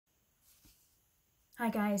Hi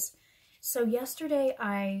guys. So yesterday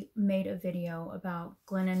I made a video about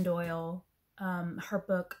Glennon Doyle, her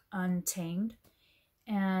book Untamed,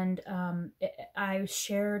 and I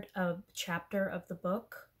shared a chapter of the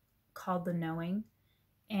book called The Knowing.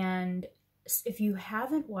 And if you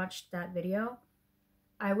haven't watched that video,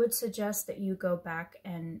 I would suggest that you go back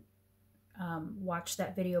and watch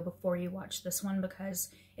that video before you watch this one, because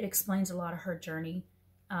it explains a lot of her journey,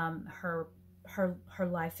 her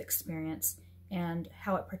life experience, and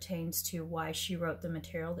how it pertains to why she wrote the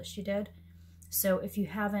material that she did. So if you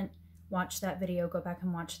haven't watched that video, go back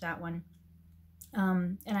and watch that one.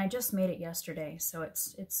 And I just made it yesterday, so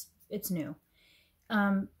it's new.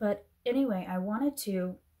 But anyway, I wanted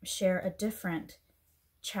to share a different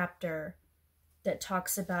chapter that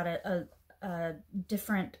talks about a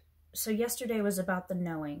different. So yesterday was about the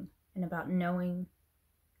knowing, and about knowing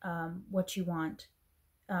what you want,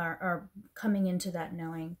 or coming into that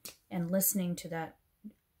knowing and listening to that,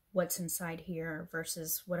 what's inside here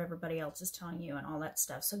versus what everybody else is telling you and all that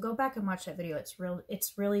stuff. So go back and watch that video. It's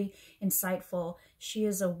really insightful. She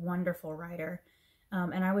is a wonderful writer,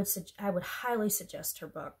 and I would highly suggest her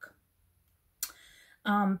book.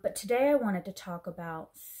 But today I wanted to talk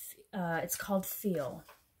about, it's called Feel.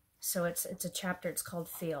 So it's a chapter, it's called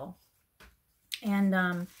Feel.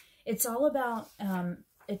 And it's all about,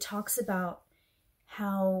 it talks about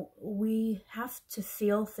how we have to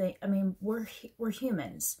feel things. I mean, we're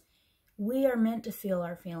humans. We are meant to feel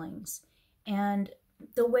our feelings. And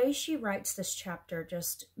the way she writes this chapter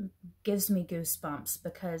just gives me goosebumps,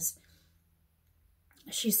 because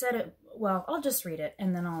she said it, well, I'll just read it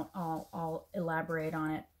and then I'll elaborate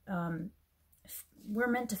on it. We're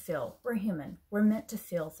meant to feel. We're human. We're meant to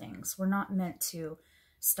feel things. We're not meant to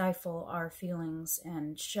stifle our feelings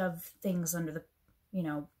and shove things under the,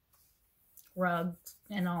 rug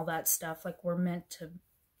and all that stuff. Like, we're meant to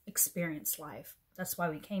experience life. That's why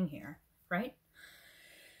we came here, right?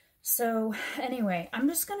 So anyway, I'm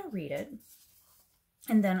just going to read it,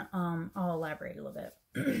 and then I'll elaborate a little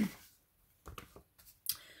bit.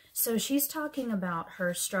 So she's talking about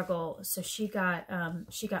her struggle. So she got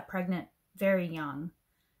pregnant very young,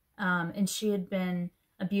 and she had been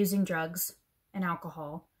abusing drugs and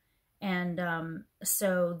alcohol. And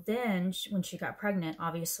so then when she got pregnant,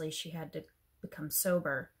 obviously she had to become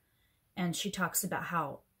sober. And she talks about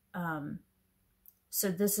how,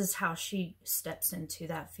 so this is how she steps into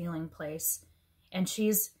that feeling place. And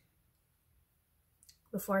she's,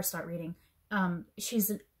 before I start reading,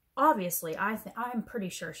 she's obviously, I'm pretty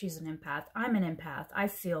sure she's an empath. I'm an empath. I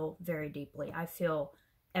feel very deeply. I feel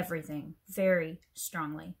everything very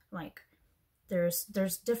strongly. Like, there's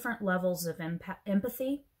different levels of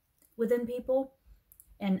empathy within people,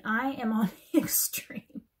 and I am on the extreme.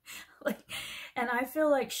 And I feel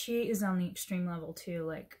like she is on the extreme level too.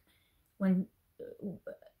 Like, when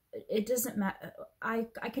it doesn't matter, I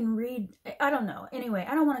can read, I don't know. Anyway,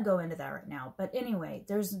 I don't want to go into that right now, but anyway,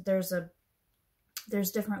 there's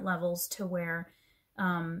different levels to where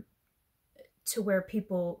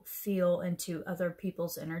people feel into other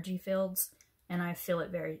people's energy fields. And I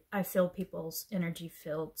feel people's energy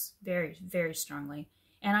fields very, very strongly.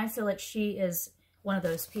 And I feel like she is one of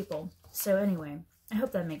those people. So anyway, I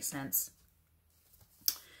hope that makes sense.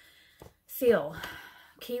 Feel.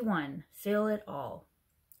 Key 1, feel it all.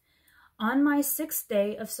 On my 6th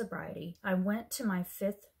day of sobriety, I went to my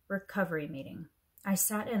 5th recovery meeting. I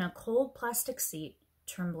sat in a cold plastic seat,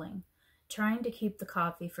 trembling, trying to keep the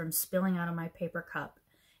coffee from spilling out of my paper cup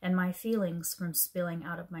and my feelings from spilling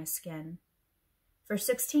out of my skin. For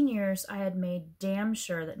 16 years, I had made damn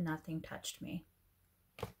sure that nothing touched me.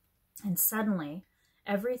 And suddenly,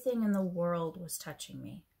 everything in the world was touching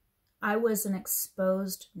me. I was an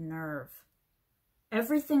exposed nerve.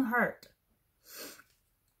 Everything hurt.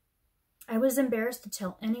 I was embarrassed to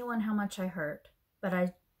tell anyone how much I hurt, but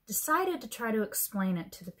I decided to try to explain it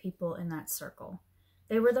to the people in that circle.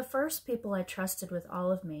 They were the first people I trusted with all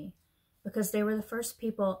of me, because they were the first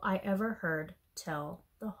people I ever heard tell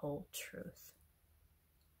the whole truth.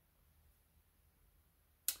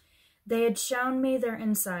 They had shown me their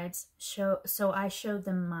insides, so I showed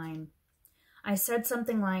them mine. I said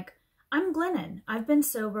something like, I'm Glennon. I've been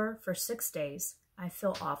sober for 6 days. I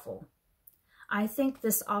feel awful. I think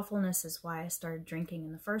this awfulness is why I started drinking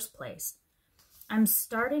in the first place. I'm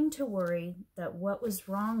starting to worry that what was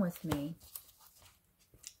wrong with me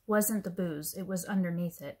wasn't the booze. It was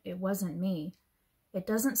underneath it. It wasn't me. It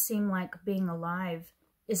doesn't seem like being alive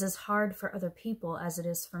is as hard for other people as it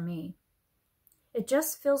is for me. It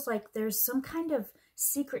just feels like there's some kind of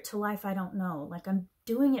secret to life I don't know, like I'm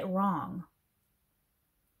doing it wrong.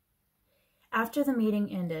 After the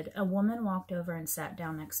meeting ended, a woman walked over and sat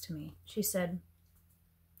down next to me. She said,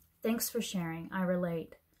 Thanks for sharing. I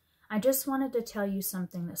relate. I just wanted to tell you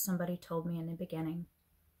something that somebody told me in the beginning.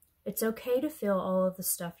 It's okay to feel all of the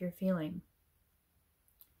stuff you're feeling.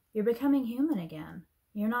 You're becoming human again.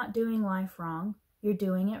 You're not doing life wrong. You're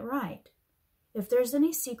doing it right. If there's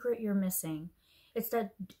any secret you're missing, it's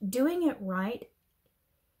that doing it right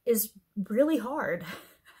is really hard.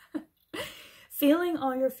 Feeling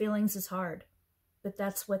all your feelings is hard, but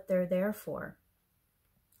that's what they're there for.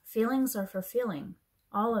 Feelings are for feeling,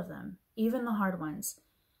 all of them, even the hard ones.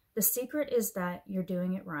 The secret is that you're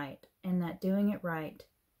doing it right, and that doing it right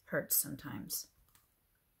hurts sometimes.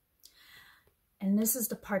 And this is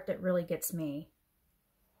the part that really gets me.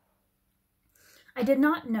 I did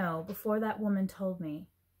not know before that woman told me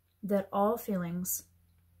that all feelings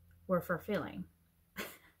were for feeling.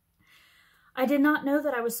 I did not know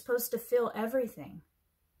that I was supposed to feel everything.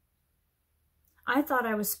 I thought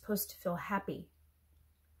I was supposed to feel happy.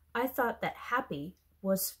 I thought that happy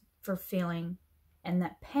was for feeling and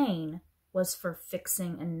that pain was for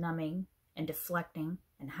fixing and numbing and deflecting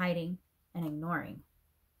and hiding and ignoring.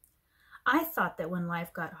 I thought that when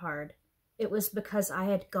life got hard, it was because I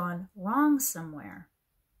had gone wrong somewhere.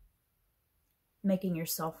 Making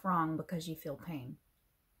yourself wrong because you feel pain.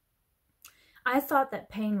 I thought that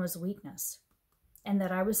pain was weakness and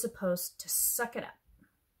that I was supposed to suck it up.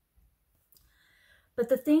 But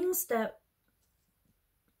the thing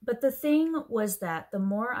was that the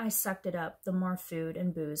more I sucked it up, the more food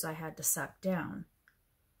and booze I had to suck down.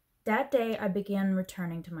 That day I began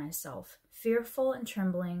returning to myself, fearful and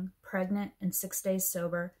trembling, pregnant and 6 days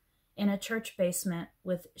sober, in a church basement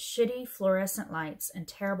with shitty fluorescent lights and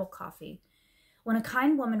terrible coffee, when a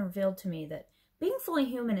kind woman revealed to me that being fully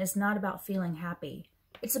human is not about feeling happy.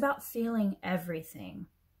 It's about feeling everything.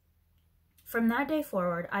 From that day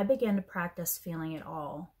forward, I began to practice feeling it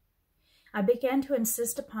all. I began to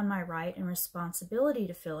insist upon my right and responsibility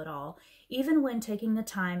to feel it all, even when taking the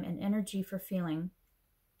time and energy for feeling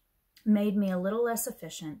made me a little less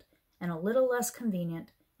efficient and a little less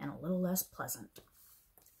convenient and a little less pleasant.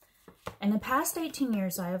 In the past 18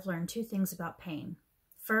 years, I have learned two things about pain.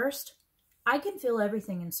 First, I can feel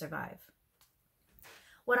everything and survive.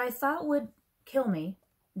 What I thought would kill me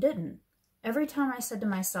didn't. Every time I said to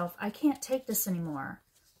myself, I can't take this anymore,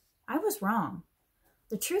 I was wrong.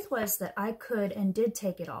 The truth was that I could and did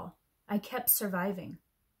take it all. I kept surviving.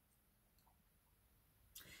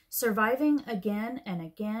 Surviving again and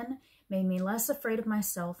again made me less afraid of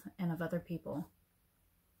myself and of other people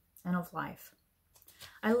and of life.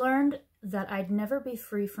 I learned that I'd never be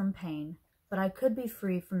free from pain, but I could be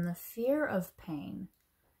free from the fear of pain,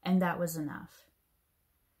 and that was enough.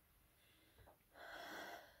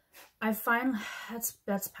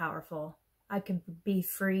 That's powerful. I could be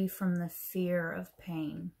free from the fear of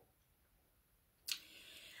pain.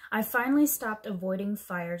 I finally stopped avoiding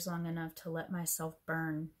fires long enough to let myself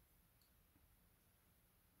burn.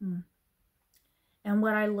 And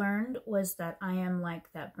what I learned was that I am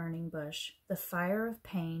like that burning bush. The fire of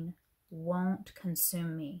pain won't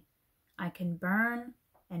consume me. I can burn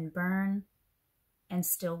and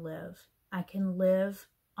still live. I can live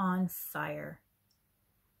on fire.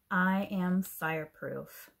 I am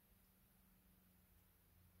fireproof.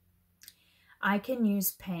 I can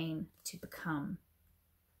use pain to become.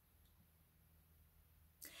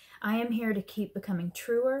 I am here to keep becoming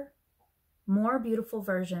truer, more beautiful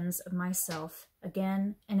versions of myself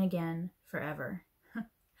again and again forever.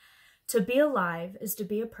 To be alive is to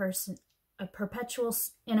be a person, in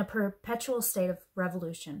a perpetual state of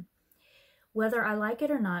revolution. Whether I like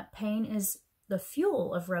it or not, pain is the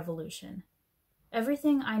fuel of revolution.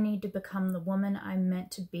 Everything I need to become the woman I'm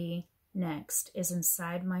meant to be next is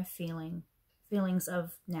inside my feelings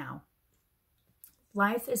of now.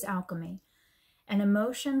 Life is alchemy, and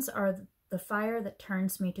emotions are the fire that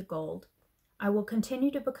turns me to gold. I will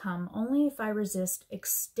continue to become only if I resist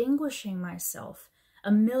extinguishing myself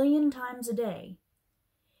 1,000,000 times a day.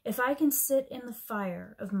 If I can sit in the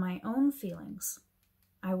fire of my own feelings,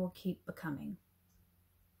 I will keep becoming.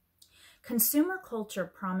 Consumer culture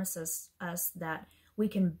promises us that we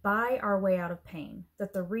can buy our way out of pain,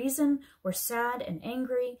 that the reason we're sad and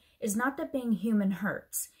angry is not that being human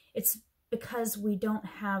hurts. It's because we don't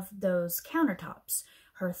have those countertops,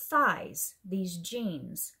 her thighs, these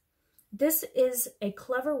jeans. This is a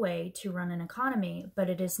clever way to run an economy, but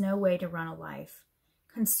it is no way to run a life.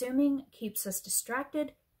 Consuming keeps us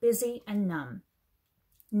distracted, busy, and numb.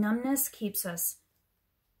 Numbness keeps us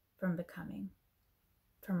from becoming,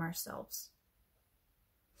 from ourselves.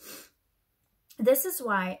 This is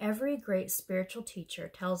why every great spiritual teacher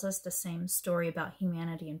tells us the same story about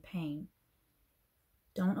humanity and pain.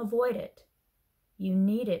 Don't avoid it. You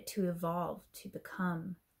need it to evolve, to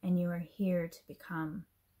become. and you are here to become.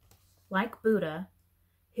 Like Buddha,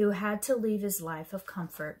 who had to leave his life of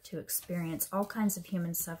comfort to experience all kinds of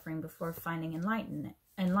human suffering before finding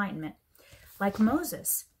enlightenment. Like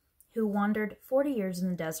Moses, who wandered 40 years in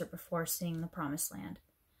the desert before seeing the promised land.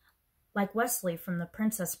 Like Wesley from The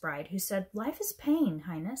Princess Bride, who said, "Life is pain,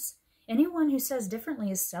 Highness. Anyone who says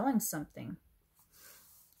differently is selling something."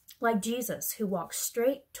 Like Jesus, who walked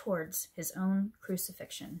straight towards his own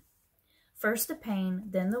crucifixion. First the pain,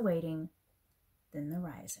 then the waiting, then the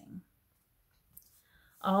rising.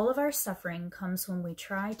 All of our suffering comes when we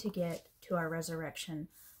try to get to our resurrection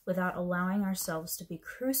without allowing ourselves to be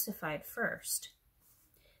crucified first.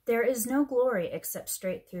 There is no glory except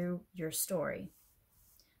straight through your story.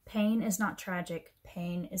 Pain is not tragic,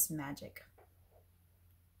 pain is magic.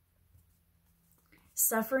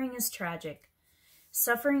 Suffering is tragic.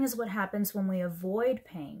 Suffering is what happens when we avoid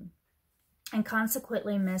pain and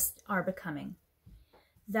consequently miss our becoming.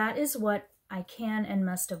 That is what I can and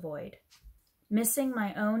must avoid. Missing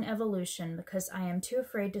my own evolution because I am too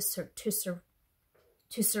afraid to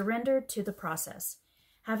surrender to the process.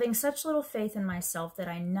 Having such little faith in myself that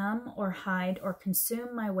I numb or hide or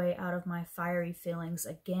consume my way out of my fiery feelings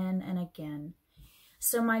again and again.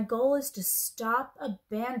 So my goal is to stop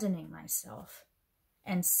abandoning myself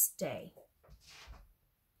and stay.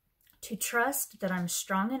 To trust that I'm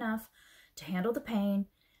strong enough to handle the pain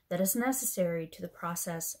that is necessary to the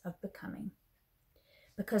process of becoming.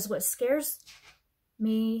 Because what scares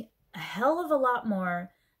me a hell of a lot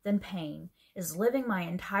more than pain is living my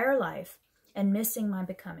entire life and missing my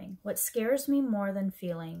becoming. What scares me more than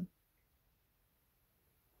feeling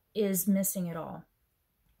is missing it all.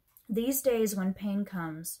 These days when pain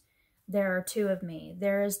comes, there are two of me.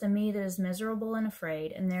 There is the me that is miserable and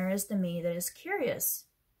afraid, and there is the me that is curious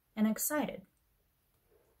and excited.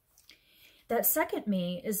 That second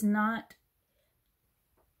me is not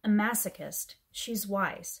a masochist. She's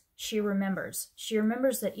wise. She remembers. She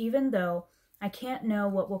remembers that even though I can't know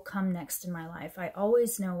what will come next in my life, I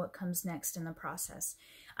always know what comes next in the process.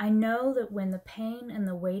 I know that when the pain and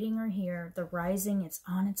the waiting are here, the rising is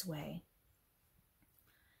on its way.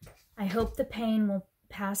 I hope the pain will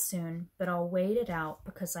pass soon, but I'll wait it out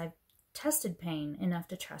because I've tested pain enough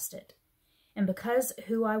to trust it. And because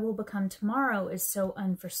who I will become tomorrow is so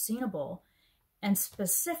unforeseeable and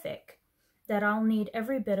specific that I'll need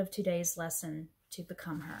every bit of today's lesson to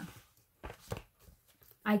become her.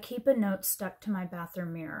 I keep a note stuck to my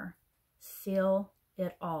bathroom mirror. Feel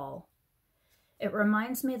it all. It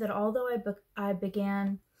reminds me that although I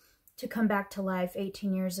began to come back to life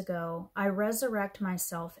 18 years ago, I resurrect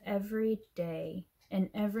myself every day and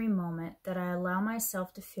every moment that I allow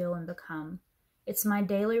myself to feel and become. It's my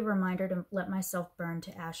daily reminder to let myself burn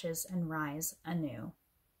to ashes and rise anew.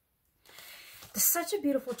 It's such a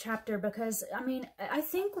beautiful chapter because, I mean, I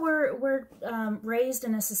think we're raised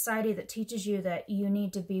in a society that teaches you that you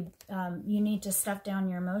need to stuff down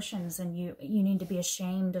your emotions, and you need to be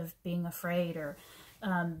ashamed of being afraid or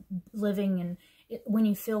living in. When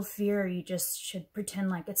you feel fear, you just should pretend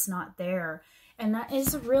like it's not there, and that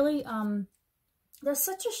is really that's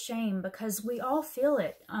such a shame because we all feel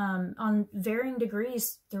it on varying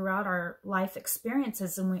degrees throughout our life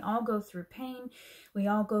experiences, and we all go through pain. We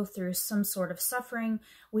all go through some sort of suffering.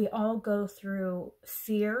 We all go through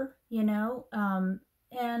fear, you know,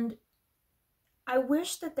 and I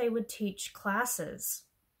wish that they would teach classes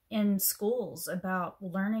in schools about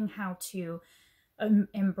learning how to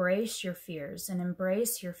embrace your fears and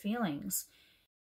embrace your feelings.